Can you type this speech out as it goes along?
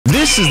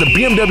This is the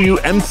BMW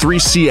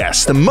M3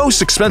 CS, the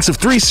most expensive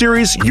 3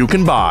 Series you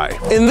can buy.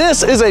 And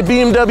this is a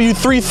BMW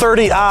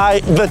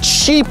 330i, the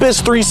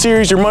cheapest 3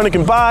 Series your money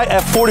can buy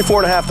at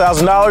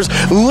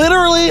 $44,500,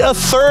 literally a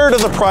third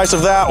of the price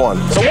of that one.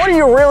 So what are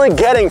you really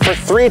getting for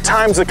 3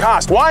 times the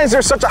cost? Why is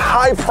there such a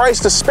high price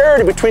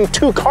disparity between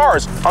 2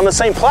 cars on the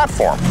same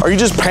platform? Are you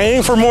just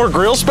paying for more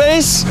grille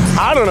space?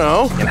 I don't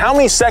know. And how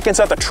many seconds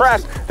at the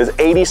track does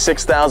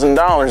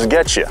 $86,000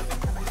 get you?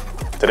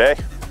 Today,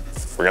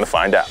 we're gonna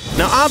find out.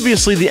 Now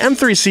obviously the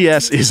M3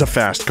 CS is a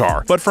fast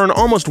car, but for an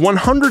almost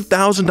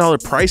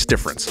 $100,000 price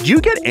difference, do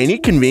you get any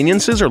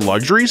conveniences or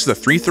luxuries the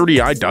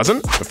 330i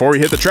doesn't? Before we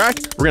hit the track,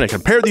 we're gonna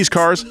compare these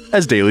cars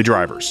as daily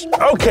drivers.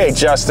 Okay,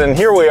 Justin,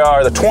 here we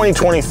are, the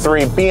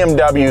 2023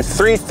 BMW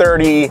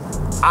 330i.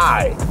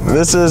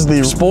 This is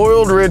the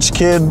spoiled rich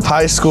kid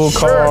high school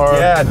car.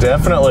 Yeah,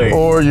 definitely.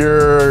 Or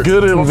your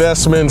good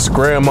investments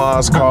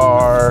grandma's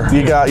car.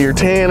 You got your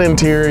tan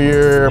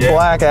interior,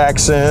 black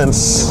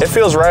accents. It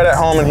feels right at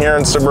home in here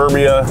in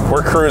suburbia.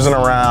 We're cruising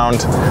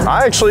around.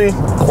 I actually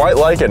quite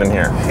like it in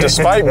here.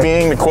 Despite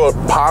being the quote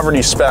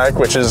poverty spec,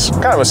 which is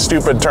kind of a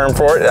stupid term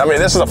for it. I mean,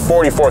 this is a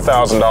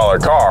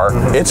 $44,000 car.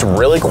 It's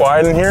really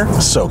quiet in here.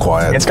 So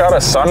quiet. It's got a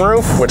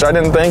sunroof, which I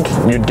didn't think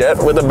you'd get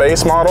with a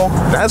base model.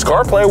 It has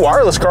CarPlay,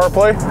 wireless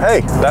CarPlay.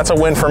 Hey, that's a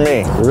win for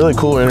me. Really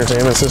cool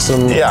entertainment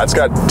system. Yeah, it's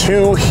got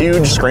 2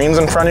 huge screens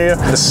in front of you.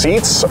 The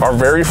seats are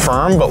very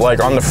firm, but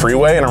like on the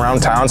freeway and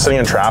around town sitting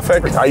in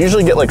traffic, I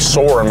usually get like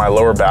sore in my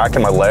lower back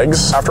and my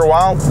legs after a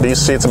while. These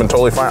seats have been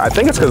totally fine. I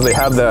think it's because they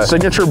have the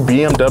signature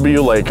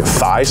BMW like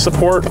thigh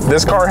support.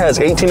 This car has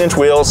 18-inch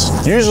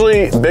wheels.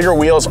 Usually bigger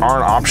wheels are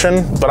an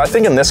option, but I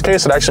think in this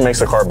case it actually makes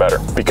the car better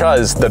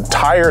because the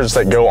tires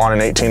that go on an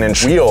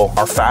 18-inch wheel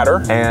are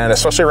fatter, and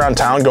especially around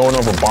town going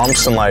over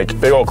bumps and like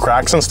big old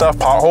cracks and stuff,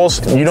 potholes,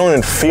 you don't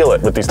even feel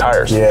it with these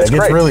tires. Yeah, it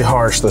gets really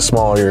harsh the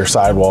smaller your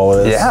sidewall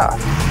is. Yeah.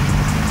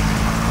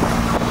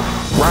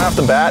 Right off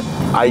the bat,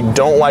 I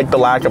don't like the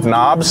lack of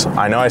knobs.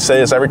 I know I say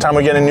this every time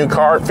we get a new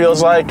car, it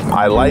feels like.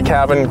 I like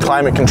having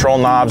climate control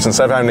knobs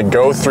instead of having to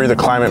go through the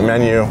climate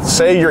menu.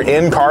 Say you're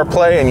in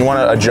CarPlay and you want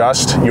to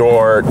adjust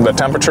the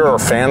temperature or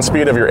fan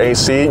speed of your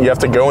AC, you have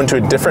to go into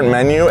a different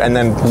menu and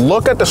then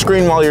look at the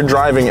screen while you're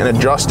driving and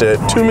adjust it.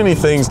 Too many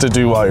things to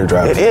do while you're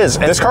driving. It is.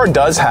 And this car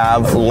does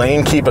have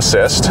lane keep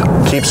assist,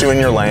 keeps you in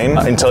your lane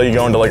until you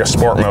go into like a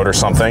sport mode or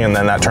something, and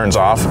then that turns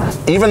off.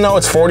 Even though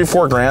it's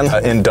 44 grand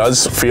and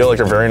does feel like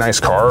a very nice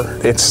car,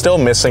 it's still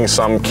missing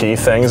some key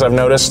things I've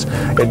noticed.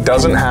 It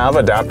doesn't have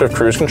adaptive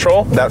cruise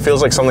control. That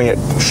feels like something it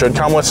should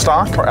come with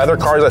stock. Other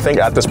cars I think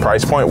at this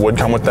price point would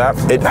come with that.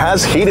 It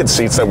has heated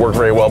seats that work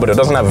very well, but it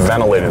doesn't have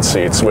ventilated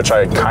seats, which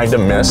I kind of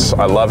miss.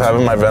 I love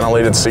having my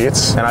ventilated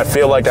seats, and I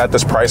feel like at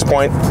this price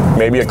point,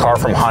 maybe a car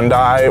from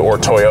Hyundai or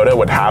Toyota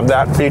would have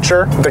that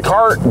feature. The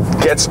car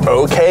gets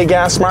okay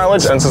gas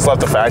mileage. Since it's left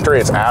the factory,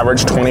 it's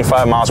average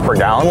 25 miles per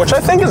gallon, which I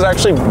think is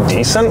actually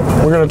decent.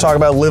 We're gonna talk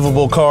about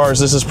livable cars.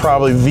 This is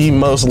probably the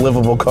most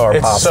livable car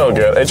possible. It's so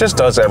good. It just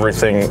does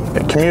everything.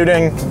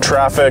 Commuting,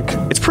 traffic.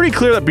 It's pretty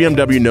clear that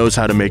BMW knows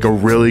how to make a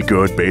really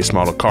good base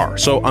model car,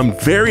 so I'm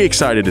very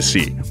excited to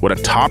see what a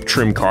top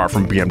trim car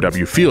from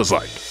BMW feels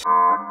like.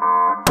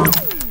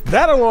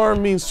 That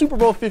alarm means Super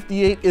Bowl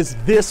 58 is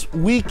this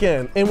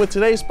weekend. And with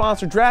today's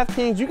sponsor,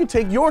 DraftKings, you can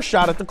take your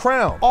shot at the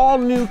crown. All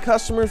new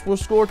customers will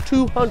score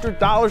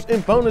 $200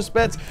 in bonus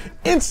bets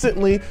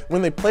instantly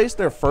when they place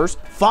their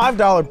first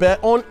 $5 bet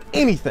on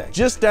anything.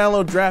 Just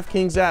download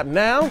DraftKings app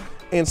now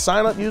and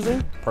sign up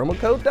using promo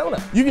code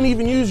DONUT. You can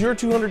even use your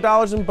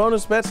 $200 in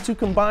bonus bets to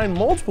combine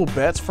multiple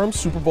bets from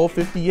Super Bowl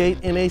 58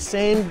 in a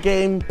same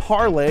game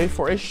parlay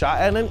for a shot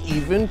at an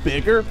even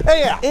bigger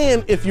payout.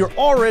 And if you're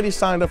already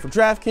signed up for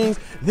DraftKings,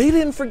 they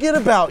didn't forget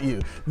about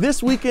you.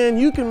 This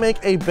weekend, you can make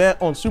a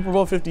bet on Super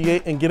Bowl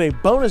 58 and get a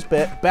bonus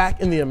bet back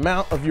in the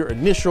amount of your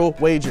initial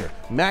wager.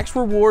 Max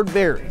reward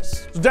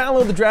varies. So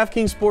download the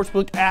DraftKings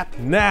Sportsbook app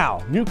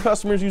now. New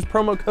customers use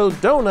promo code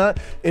DONUT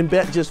and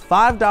bet just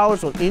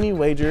 $5 on any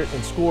wager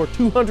and score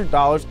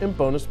 $200 in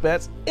bonus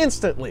bets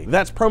instantly.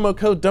 That's promo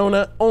code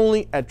DONUT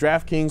only at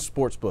DraftKings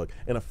Sportsbook,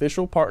 an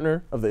official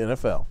partner of the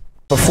NFL.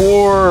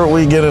 Before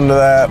we get into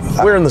that,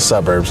 We're in the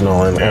suburbs,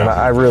 Nolan, and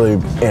I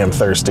really am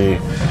thirsty.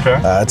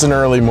 Okay. It's an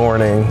early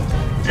morning.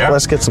 Yeah.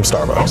 Let's get some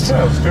Starbucks.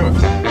 Yeah, let's do it.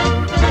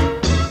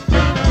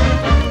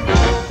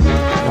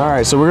 All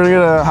right, so we're gonna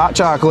get a hot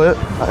chocolate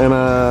and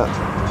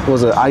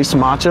was it iced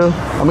matcha?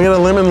 I'm gonna get a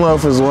lemon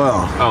loaf as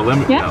well. Oh,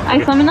 lemon. Yeah,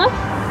 iced lemon loaf?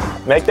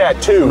 Make that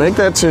 2. Make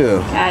that 2.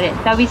 Got it.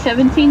 That'll be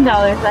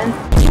 $17 then.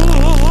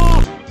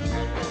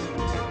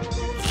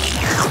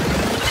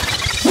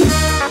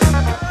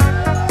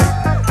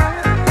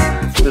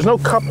 There's no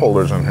cup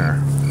holders in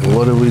here.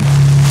 What do we?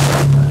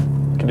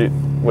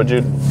 Would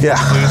you Yeah.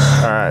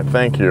 All right,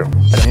 thank you.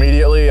 And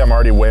immediately, I'm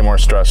already way more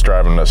stressed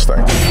driving this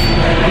thing.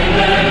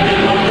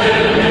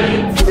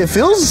 It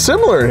feels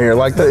similar in here.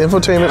 Like the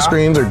infotainment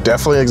screens are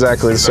definitely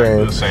exactly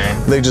the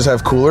same. They just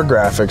have cooler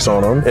graphics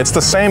on them. It's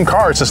the same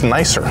car, it's just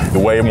nicer.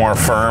 Way more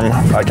firm.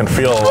 I can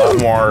feel a lot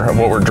more of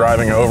what we're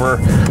driving over.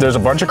 There's a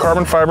bunch of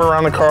carbon fiber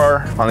around the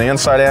car, on the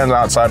inside and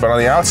outside, but on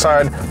the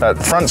outside, that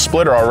front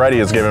splitter already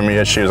is giving me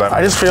issues.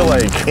 I just feel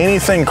like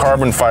anything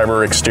carbon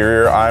fiber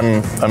exterior,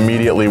 I'm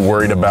immediately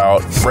worried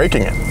about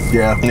breaking it.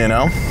 Yeah. You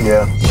know?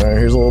 Yeah. All right,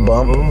 here's a little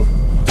bump.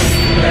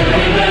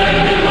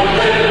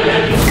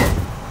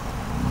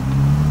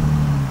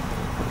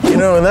 You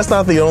know, and that's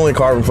not the only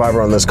carbon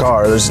fiber on this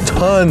car. There's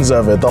tons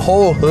of it. The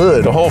whole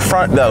hood, The whole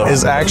front, though,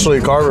 is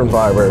actually carbon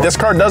fiber. This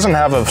car doesn't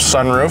have a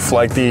sunroof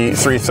like the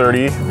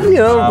 330. You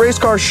know, race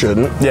cars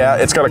shouldn't. Yeah,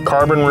 it's got a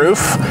carbon roof,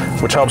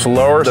 which helps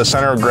lower the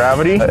center of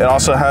gravity. It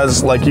also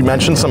has, like you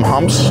mentioned, some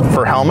humps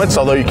for helmets,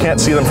 although you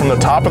can't see them from the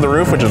top of the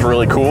roof, which is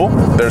really cool.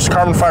 There's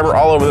carbon fiber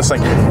all over this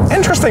thing.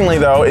 Interestingly,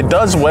 though, it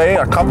does weigh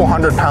a couple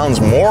 100 pounds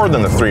more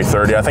than the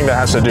 330. I think that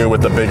has to do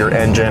with the bigger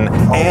engine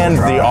and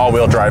the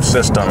all-wheel drive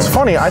system. It's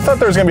funny, I thought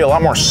there was going to be a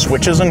lot more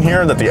switches in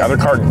here that the other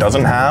car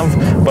doesn't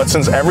have, but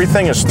since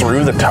everything is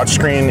through the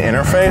touchscreen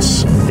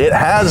interface, it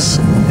has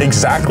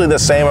exactly the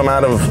same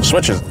amount of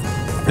switches.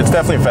 It's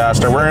definitely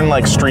faster. We're in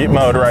like street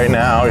mode right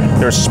now.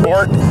 There's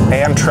sport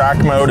and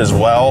track mode as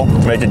well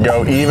to make it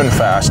go even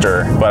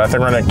faster, but I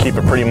think we're gonna keep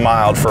it pretty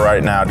mild for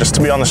right now, just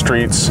to be on the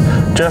streets,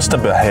 just to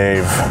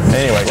behave.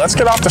 Anyway, let's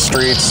get off the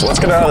streets, let's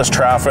get out of this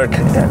traffic,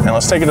 and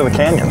let's take it to the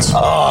canyons.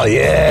 Oh,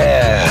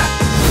 yeah.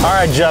 All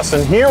right,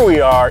 Justin, here we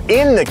are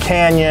in the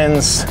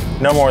canyons.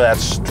 No more of that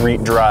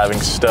street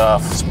driving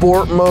stuff.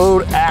 Sport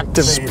mode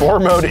activated.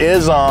 Sport mode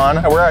is on.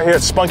 We're out here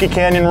at Spunky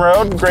Canyon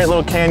Road, great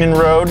little canyon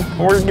road.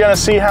 We're gonna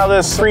see how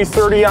this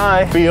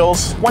 330i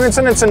feels when it's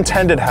in its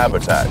intended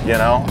habitat, you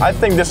know? I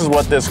think this is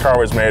what this car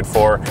was made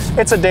for.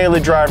 It's a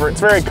daily driver,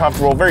 it's very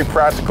comfortable, very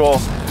practical,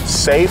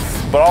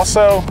 safe, but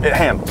also it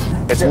handles.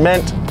 It's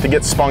meant to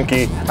get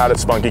spunky out at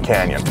Spunky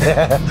Canyon.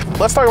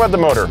 Let's talk about the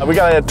motor. We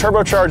got a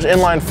turbocharged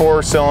inline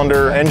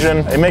 4-cylinder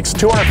engine. It makes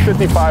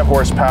 255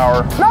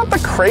 horsepower. Not the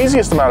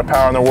craziest amount of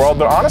power in the world,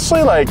 but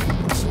honestly, like,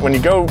 when you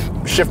go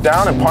shift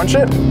down and punch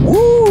it,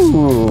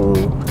 Ooh.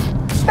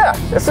 yeah,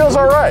 it feels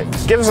all right.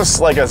 Gives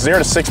us like a 0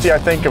 to 60, I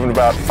think, in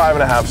about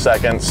 5.5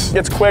 seconds.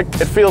 It's quick,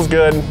 it feels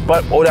good,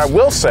 but what I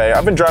will say,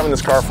 I've been driving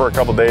this car for a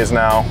couple days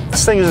now.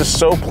 This thing is just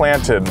so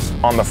planted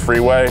on the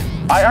freeway.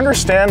 I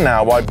understand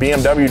now why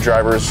BMW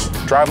drivers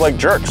drive like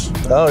jerks.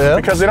 Oh, yeah?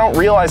 Because they don't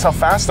realize how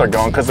fast they're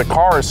going because the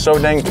car is so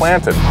dang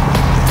planted.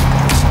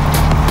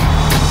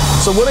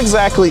 So what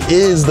exactly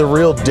is the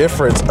real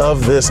difference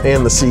of this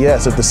and the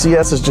CS? If the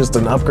CS is just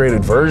an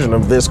upgraded version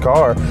of this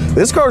car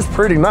is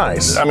pretty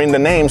nice. I mean, the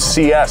name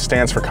CS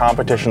stands for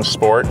competition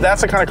sport.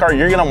 That's the kind of car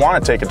you're gonna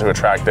want to take it to a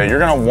track day. You're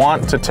gonna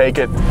want to take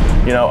it,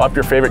 you know, up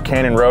your favorite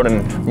canyon road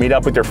and meet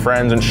up with your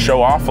friends and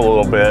show off a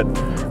little bit.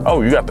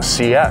 Oh, you got the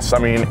CS. I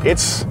mean,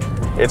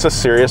 it's a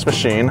serious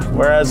machine,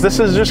 whereas this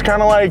is just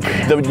kind of like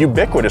the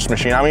ubiquitous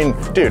machine. I mean,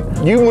 dude,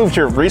 you moved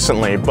here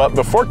recently, but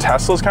before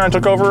Teslas kind of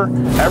took over,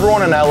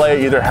 everyone in LA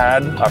either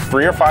had a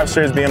 3 or 5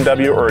 Series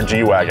BMW or a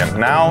G-Wagon.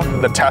 Now,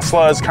 the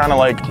Tesla is kind of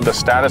like the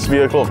status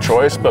vehicle of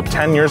choice, but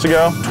 10 years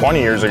ago,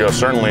 20 years ago,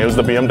 certainly, it was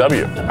the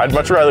BMW. I'd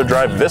much rather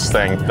drive this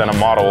thing than a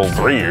Model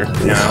 3, you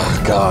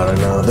know? God,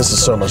 I know. This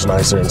is so much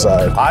nicer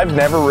inside. I've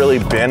never really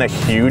been a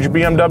huge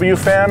BMW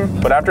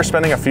fan, but after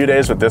spending a few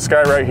days with this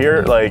guy right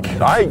here, like,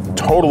 I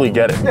totally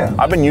get it. Yeah.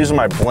 I've been using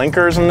my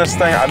blinkers in this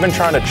thing. I've been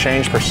trying to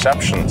change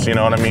perceptions, you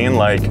know what I mean?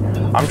 Like,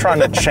 I'm trying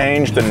to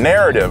change the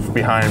narrative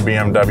behind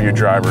BMW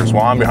drivers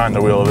while I'm behind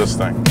the wheel of this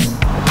thing.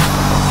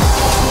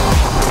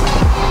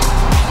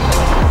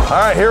 All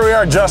right, here we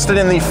are, Justin,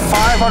 in the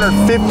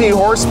 550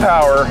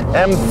 horsepower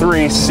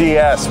M3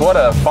 CS. What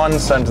a fun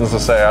sentence to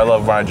say. I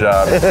love my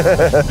job.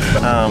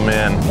 Oh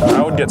man,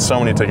 I would get so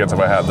many tickets if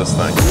I had this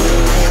thing.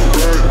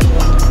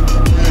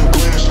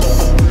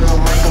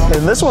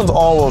 And this one's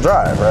all-wheel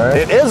drive, right?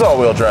 It is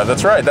all-wheel drive,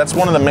 that's right. That's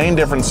one of the main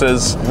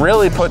differences.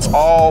 Really puts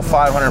all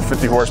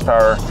 550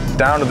 horsepower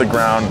down to the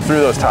ground through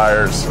those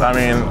tires. I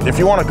mean, if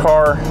you want a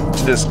car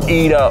to just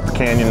eat up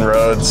canyon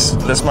roads,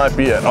 this might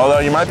be it. Although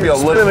you might be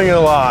spinning a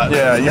lot.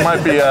 Yeah, you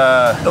might be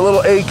a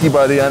little achy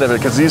by the end of it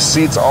because these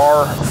seats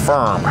are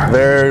firm.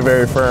 Very,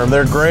 very firm.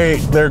 They're great.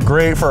 They're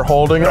great for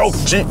holding. Oh,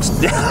 jeez.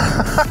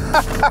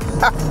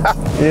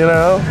 You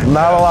know,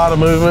 not a lot of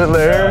movement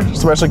there,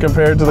 especially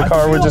compared to the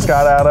car we just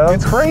got out of.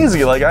 It's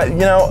crazy. Like,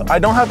 I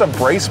don't have to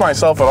brace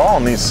myself at all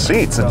in these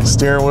seats. The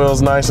steering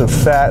wheel's nice and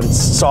fat and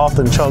soft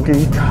and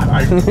chunky.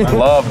 I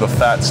love the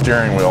fat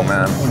steering wheel,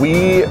 man.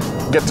 We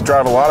get to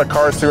drive a lot of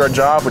cars through our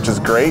job, which is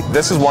great.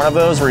 This is one of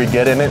those where you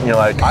get in it and you're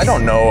like, I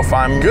don't know if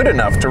I'm good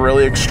enough to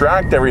really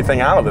extract everything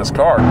out of this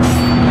car.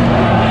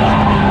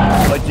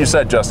 Like, you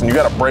said, Justin, you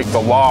got to break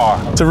the law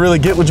to really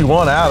get what you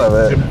want out of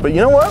it. But you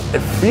know what? It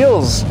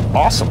feels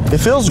awesome. It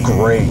feels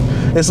great.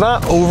 It's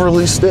not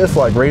overly stiff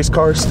like race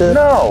car stiff.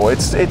 No,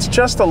 it's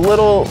just a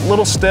little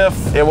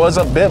stiff. It was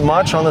a bit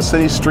much on the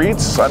city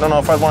streets. I don't know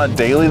if I'd want to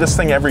daily this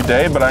thing every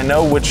day, but I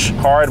know which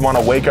car I'd want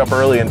to wake up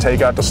early and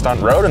take out to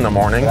Stunt Road in the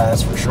morning.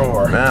 That's for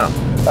sure.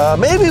 Yeah.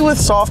 Maybe with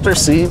softer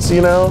seats,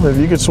 you know, if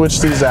you could switch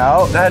these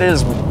out. That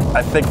is,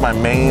 I think, my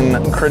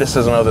main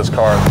criticism of this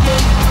car.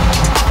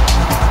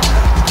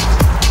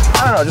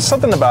 I don't know, just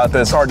something about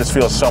this car just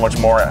feels so much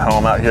more at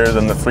home out here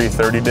than the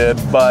 330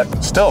 did, but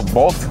still,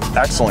 both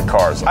excellent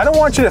cars. I don't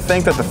want you to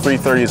think that the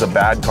 330 is a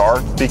bad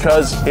car,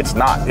 because it's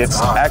not.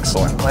 It's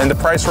excellent. And the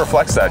price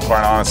reflects that,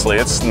 quite honestly.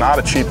 It's not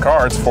a cheap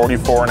car, it's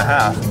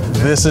 $44,500.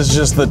 This is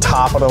just the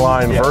top of the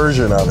line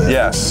version of it.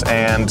 Yes,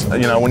 and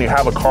you know, when you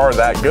have a car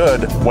that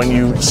good, when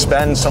you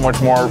spend so much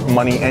more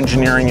money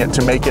engineering it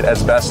to make it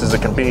as best as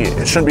it can be,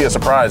 it shouldn't be a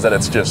surprise that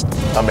it's just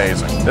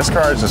amazing. This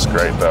car is just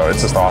great though.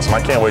 It's just awesome.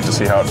 I can't wait to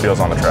see how it feels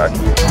on the track.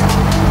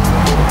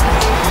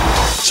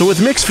 So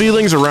with mixed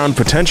feelings around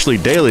potentially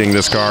dailying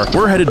this car,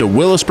 we're headed to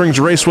Willow Springs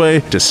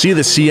Raceway to see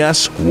the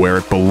CS where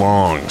it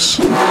belongs.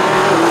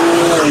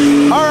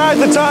 All right,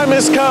 the time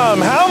has come.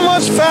 How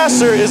much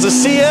faster is the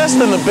CS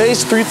than the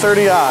base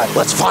 330i?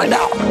 Let's find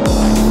out.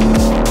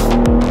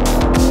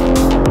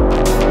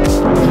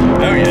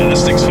 Oh yeah,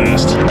 this thing's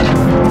fast.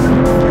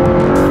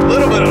 A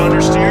little bit of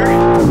understeer.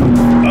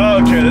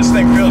 Okay, this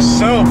thing feels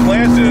so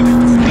planted.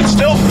 It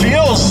still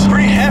feels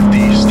pretty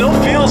hefty. Still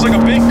feels like a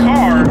big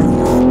car.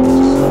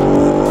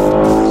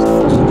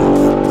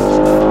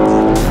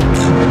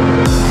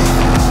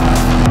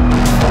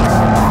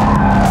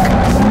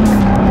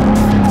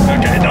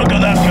 Okay, don't go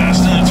that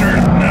fast in the turn.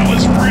 That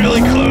was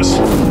really close.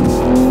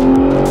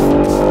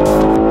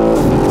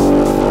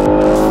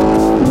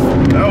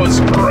 That was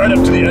right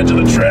up to the edge of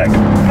the track.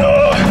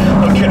 Oh,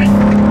 okay.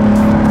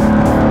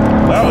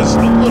 That was a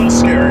little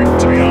scary,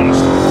 to be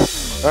honest.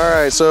 All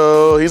right,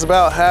 so he's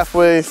about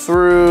halfway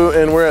through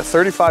and we're at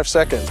 35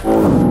 seconds.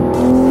 I'm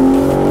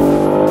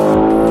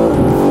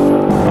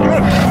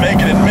gonna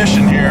make an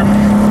admission here.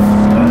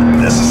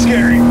 This is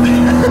scary.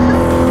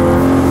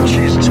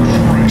 Jesus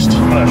Christ.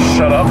 I'm gonna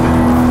shut up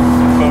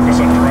and focus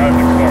on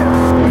driving the car.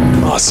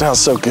 Oh, it sounds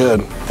so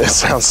good. It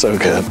sounds so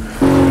good.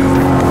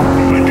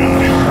 Oh my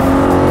God.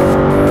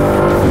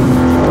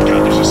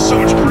 God, there's just so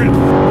much grit.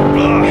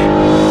 Ugh.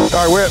 All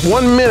right, we're at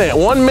 1 minute.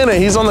 1 minute,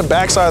 he's on the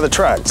backside of the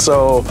track.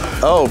 So,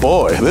 oh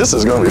boy, this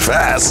is gonna be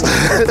fast.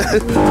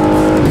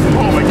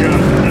 Oh my God,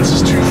 this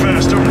is too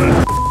fast over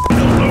that.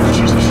 Oh,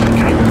 Jesus.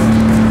 Okay.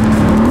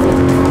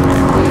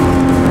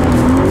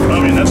 I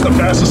mean, that's the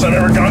fastest I've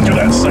ever gone through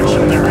that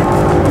section there.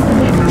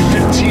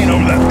 115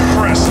 over that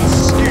crest.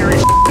 It's scary.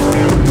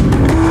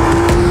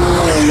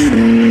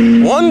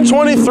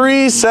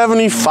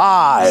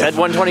 123.75. Said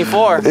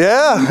 124.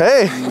 Yeah,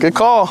 hey, good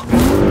call.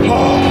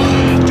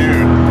 Oh,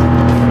 dude.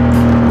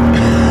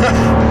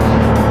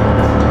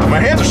 My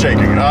hands are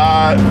shaking.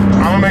 I'm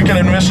gonna make an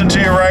admission to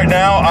you right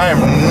now. I am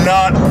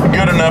not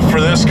good enough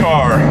for this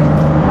car.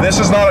 This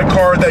is not a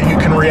car that you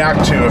can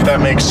react to, if that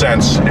makes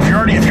sense. If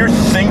you're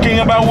thinking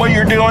about what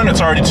you're doing,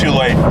 it's already too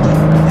late.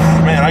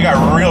 Man, I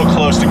got real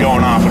close to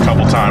going off a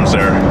couple times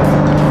there,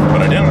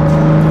 but I didn't.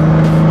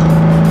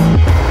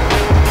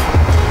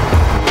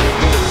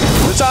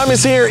 The time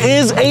is here.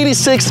 Is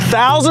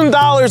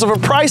 $86,000 of a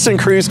price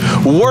increase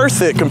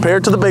worth it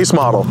compared to the base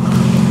model?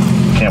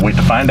 Can't wait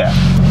to find out.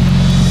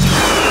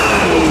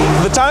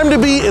 The time to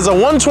beat is a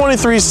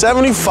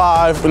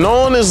 123.75.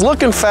 Nolan is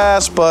looking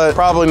fast, but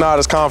probably not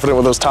as confident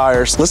with those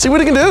tires. Let's see what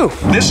he can do.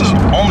 This is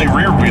only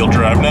rear wheel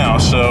drive now,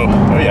 so,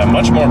 oh yeah,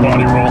 much more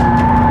body roll.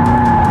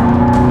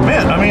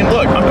 Man, I mean,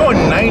 look, I'm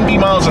going 90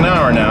 miles an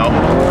hour now,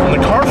 and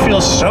the car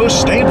feels so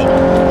stable.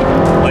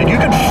 Like, you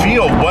can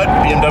feel what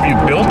BMW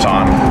built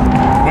on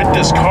with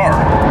this car.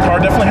 The car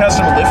definitely has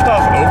some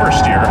lift-off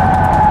oversteer,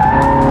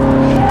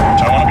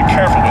 which I want to be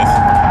careful with.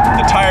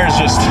 The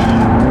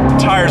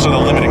tires are the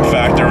limiting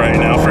factor right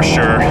now, for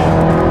sure.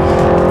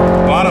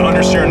 A lot of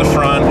understeer in the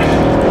front.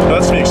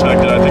 That's to be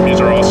expected. I think these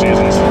are all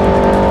seasons.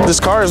 This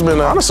car has been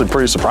honestly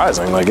pretty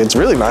surprising. Like, it's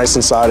really nice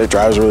inside. It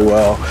drives really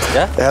well.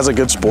 Yeah. It has a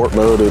good sport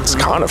mode. It's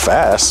kind of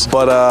fast.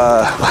 But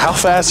how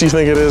fast do you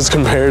think it is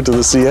compared to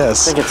the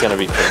CS? I think it's gonna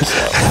be pretty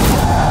slow.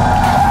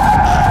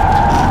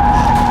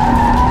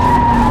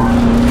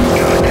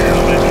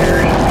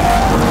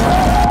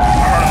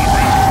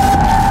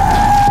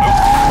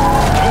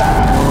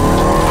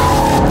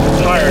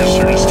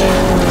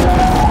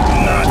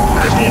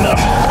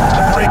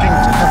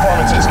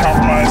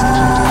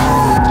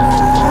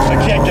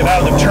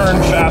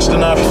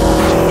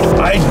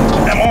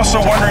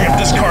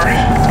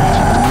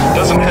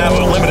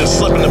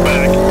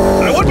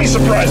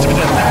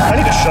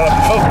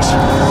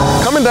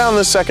 Down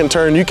this second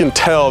turn, you can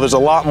tell there's a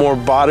lot more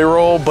body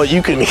roll, but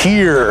you can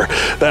hear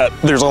that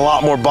there's a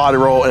lot more body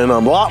roll and a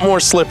lot more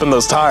slip in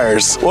those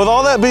tires. With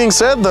all that being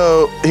said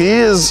though, he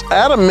is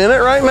at a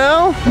minute right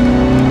now.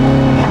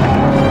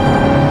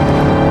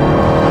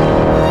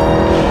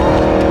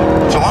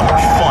 It's a lot more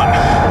fun,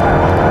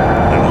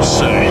 I will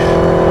say.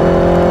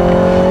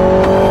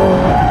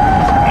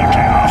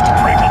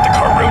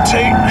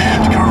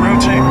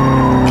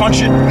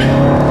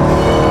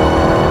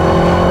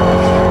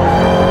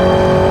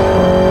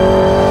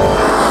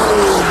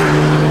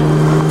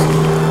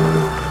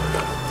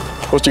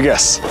 What's your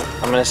guess?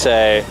 I'm gonna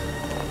say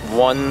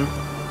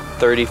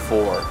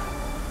 134.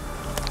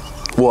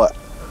 What?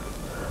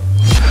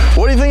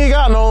 What do you think you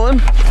got, Nolan?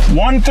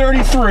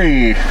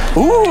 133. Ooh,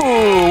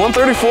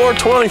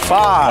 134.25. Oh,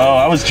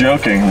 I was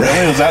joking.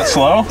 Really? Was that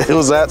slow? It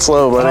was that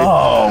slow, buddy.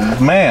 Oh,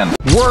 man.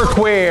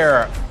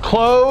 Workwear,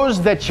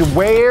 clothes that you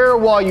wear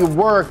while you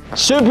work.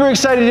 Super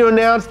excited to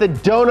announce that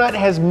Donut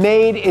has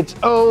made its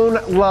own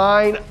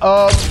line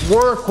of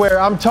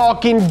workwear. I'm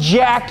talking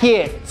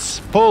jackets,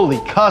 fully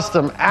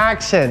custom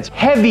accents,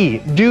 heavy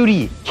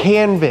duty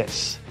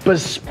canvas,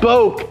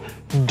 bespoke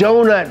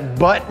donut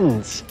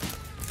buttons,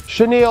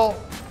 chenille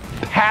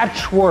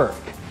patchwork,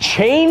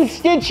 chain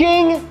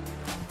stitching.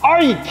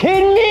 Are you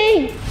kidding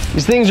me?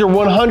 These things are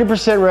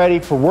 100% ready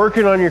for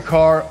working on your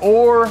car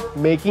or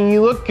making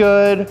you look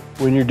good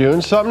when you're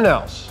doing something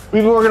else.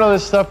 We've been working on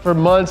this stuff for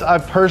months.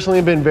 I've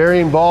personally been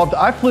very involved.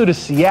 I flew to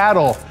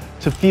Seattle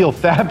to feel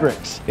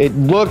fabrics. It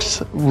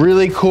looks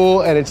really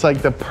cool and it's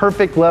like the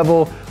perfect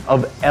level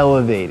of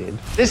elevated.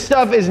 This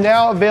stuff is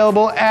now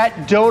available at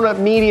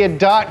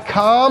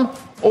donutmedia.com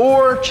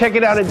or check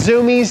it out at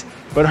Zoomies,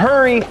 but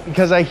hurry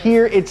because I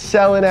hear it's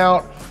selling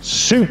out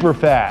super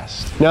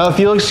fast. Now, if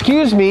you'll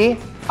excuse me,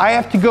 I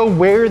have to go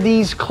wear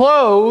these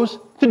clothes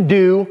to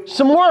do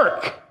some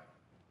work.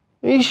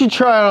 You should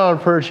try it on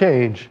for a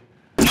change.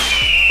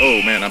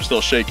 Oh man, I'm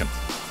still shaking.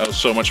 That was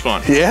so much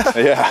fun. Yeah?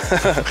 Yeah.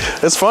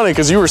 It's funny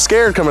because you were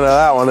scared coming out of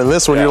that one, and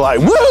this one you're like,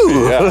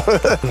 woo! Yeah.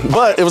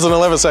 But it was an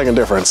 11-second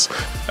difference.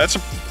 That's a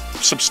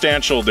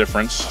substantial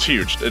difference. It's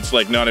huge. It's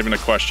like not even a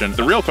question.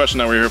 The real question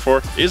that we're here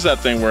for, is that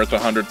thing worth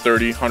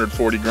 130,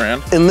 140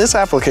 grand? In this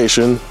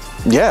application,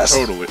 yes.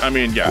 Totally. I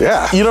mean, yeah.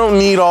 Yeah. You don't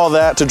need all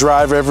that to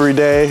drive every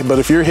day, but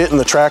if you're hitting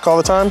the track all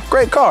the time,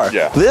 great car.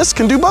 Yeah. This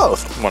can do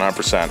both.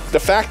 100%. The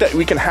fact that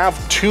we can have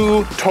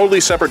two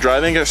totally separate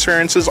driving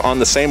experiences on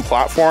the same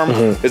platform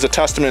is a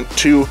testament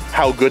to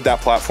how good that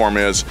platform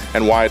is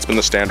and why it's been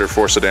the standard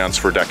for sedans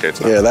for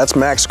decades now. Yeah, that's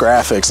max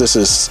graphics. This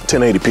is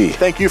 1080p.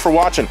 Thank you for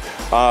watching.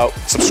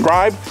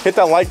 Subscribe, hit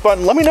that like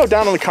button. Let me know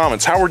down in the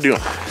comments how we're doing.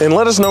 And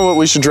let us know what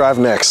we should drive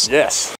next. Yes.